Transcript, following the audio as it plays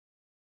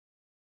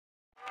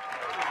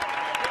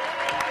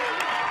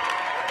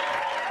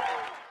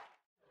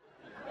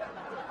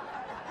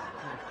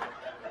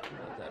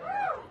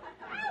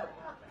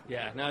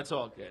Yeah, no, it's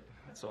all good.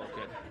 It's all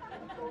good.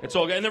 It's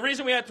all good. And the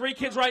reason we had 3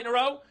 kids right in a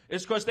row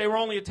is because they were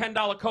only a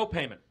 $10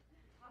 co-payment.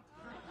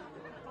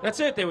 That's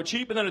it. They were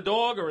cheaper than a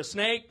dog or a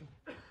snake.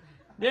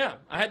 Yeah,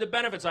 I had the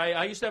benefits.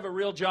 I used to have a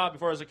real job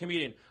before I was a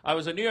comedian. I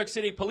was a New York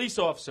City police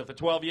officer for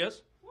 12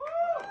 years.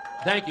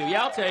 Thank you.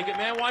 Yeah, I'll take it,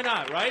 man. Why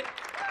not, right?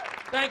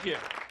 Thank you.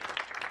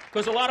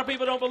 Because a lot of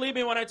people don't believe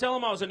me when I tell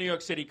them I was a New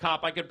York City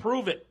cop. I could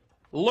prove it.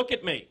 Look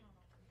at me.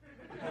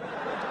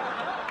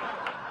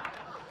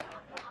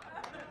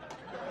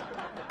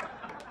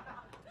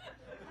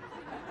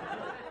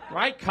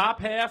 Right? Cop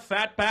hair,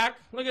 fat back.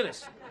 Look at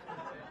this.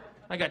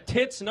 I got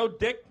tits, no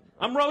dick.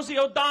 I'm Rosie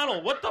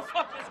O'Donnell. What the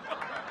fuck is going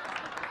on?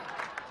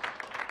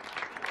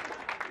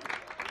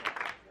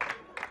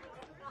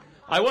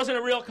 I wasn't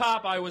a real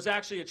cop. I was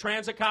actually a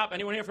transit cop.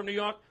 Anyone here from New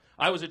York?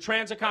 I was a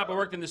transit cop. I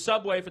worked in the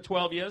subway for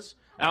 12 years.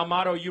 Our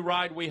motto, you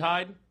ride, we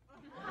hide.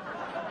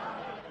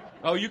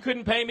 Oh, you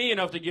couldn't pay me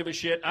enough to give a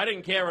shit. I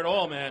didn't care at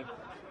all, man.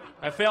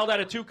 I failed out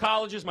of 2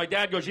 colleges. My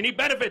dad goes, you need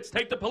benefits.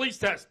 Take the police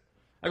test.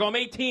 I go, I'm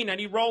 18. I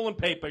need rolling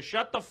paper.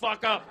 Shut the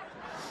fuck up.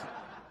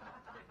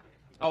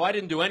 Oh, I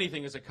didn't do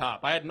anything as a cop.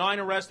 I had 9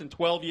 arrests in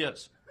 12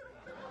 years.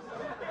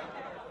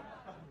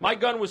 My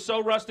gun was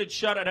so rusted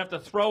shut, I'd have to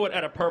throw it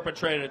at a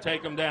perpetrator to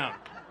take him down.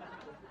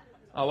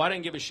 Oh, I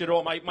didn't give a shit at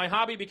all. My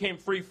hobby became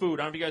free food.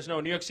 I don't know if you guys know,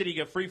 in New York City, you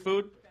get free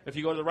food. If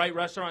you go to the right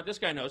restaurant, this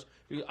guy knows.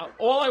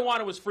 All I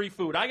wanted was free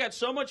food. I got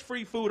so much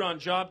free food on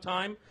job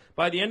time.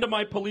 By the end of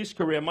my police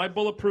career, my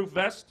bulletproof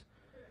vest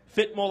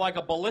fit more like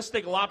a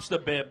ballistic lobster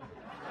bib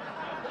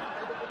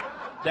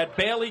that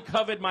barely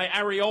covered my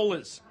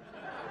areolas.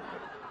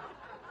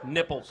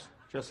 Nipples,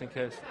 just in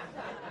case.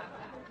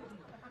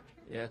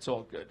 Yeah, it's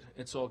all good.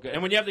 It's all good.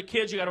 And when you have the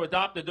kids, you got to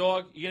adopt a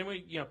dog. You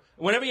know,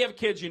 whenever you have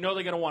kids, you know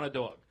they're going to want a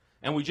dog.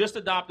 And we just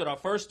adopted our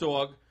first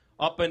dog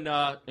up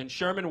in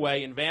Sherman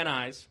Way in Van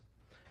Nuys.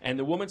 And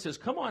the woman says,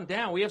 come on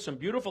down. We have some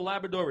beautiful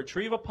Labrador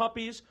Retriever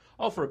puppies.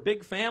 Oh, for a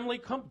big family.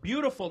 Come,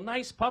 beautiful,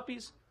 nice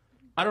puppies.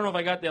 I don't know if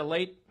I got there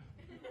late.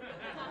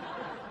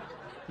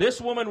 This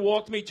woman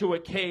walked me to a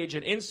cage,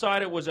 and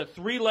inside it was a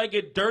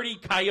 3-legged dirty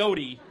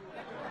coyote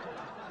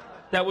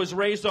that was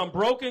raised on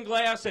broken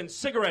glass and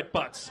cigarette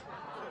butts.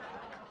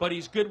 But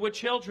he's good with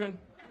children.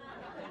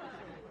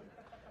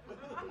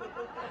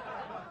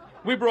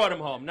 We brought him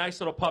home. Nice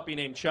little puppy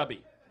named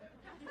Chubby.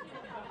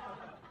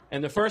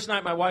 And the first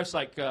night, my wife's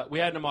like, we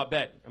had him in our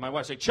bed. And my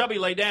wife's like, Chubby,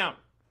 lay down.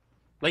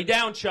 Lay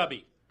down,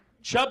 Chubby.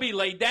 Chubby,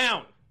 lay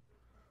down.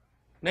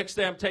 Next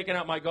day, I'm taking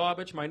out my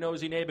garbage. My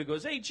nosy neighbor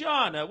goes, hey,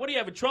 John, what, are you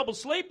having trouble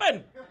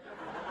sleeping?